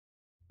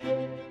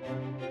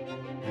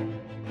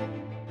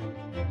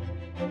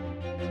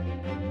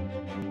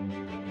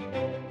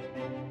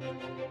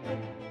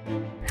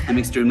I'm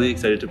extremely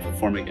excited to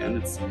perform again.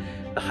 It's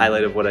the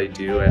highlight of what I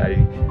do.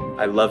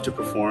 I love to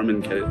perform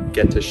and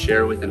get to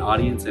share with an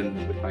audience and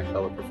with my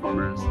fellow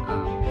performers.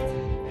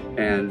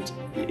 And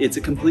it's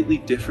a completely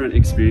different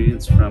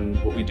experience from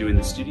what we do in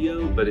the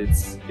studio, but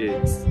it's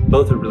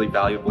both are really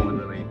valuable and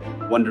really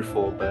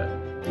wonderful. But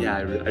yeah,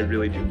 I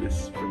really do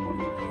miss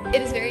performing.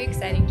 It is very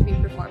exciting to be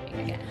performing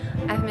again.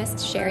 I've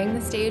missed sharing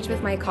the stage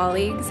with my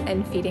colleagues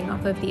and feeding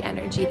off of the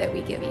energy that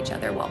we give each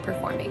other while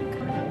performing.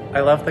 I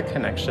love the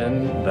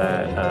connection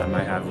that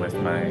I have with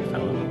my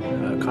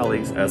fellow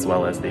colleagues as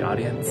well as the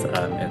audience.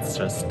 It's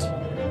just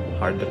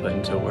hard to put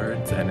into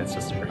words, and it's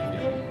just a great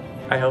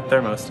feeling. I hope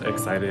they're most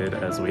excited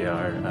as we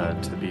are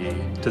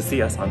to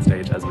see us on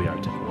stage as we are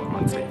to perform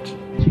on stage.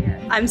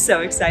 I'm so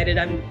excited.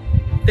 I've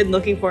been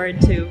looking forward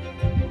to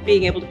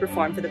being able to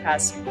perform for the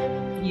past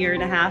year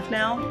and a half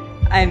now.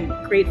 I'm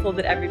grateful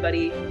that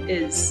everybody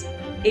is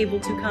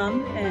able to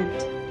come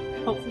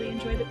and hopefully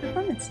enjoy the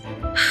performance.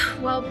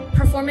 Well,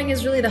 performing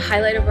is really the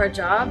highlight of our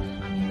job.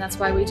 I mean, that's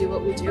why we do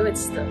what we do.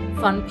 It's the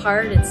fun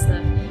part. It's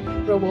the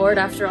reward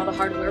after all the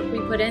hard work we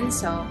put in.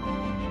 So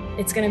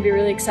it's going to be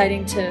really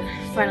exciting to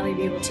finally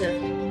be able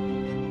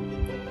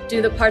to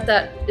do the part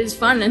that is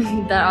fun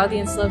and that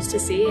audience loves to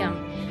see.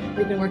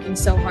 We've been working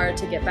so hard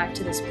to get back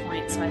to this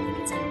point, so I think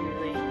it's going to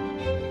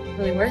be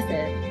really worth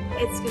it.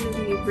 It's going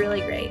to be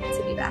really great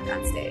to be back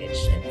on stage.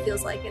 It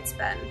feels like it's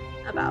been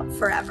about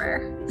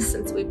forever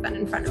since we've been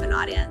in front of an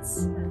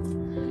audience.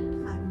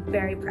 I'm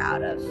very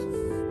proud of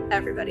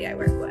everybody I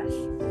work with.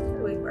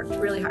 We've worked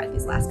really hard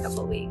these last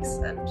couple of weeks,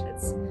 and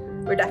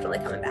we're definitely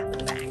coming back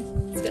with a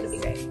bang. It's going to be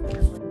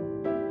great.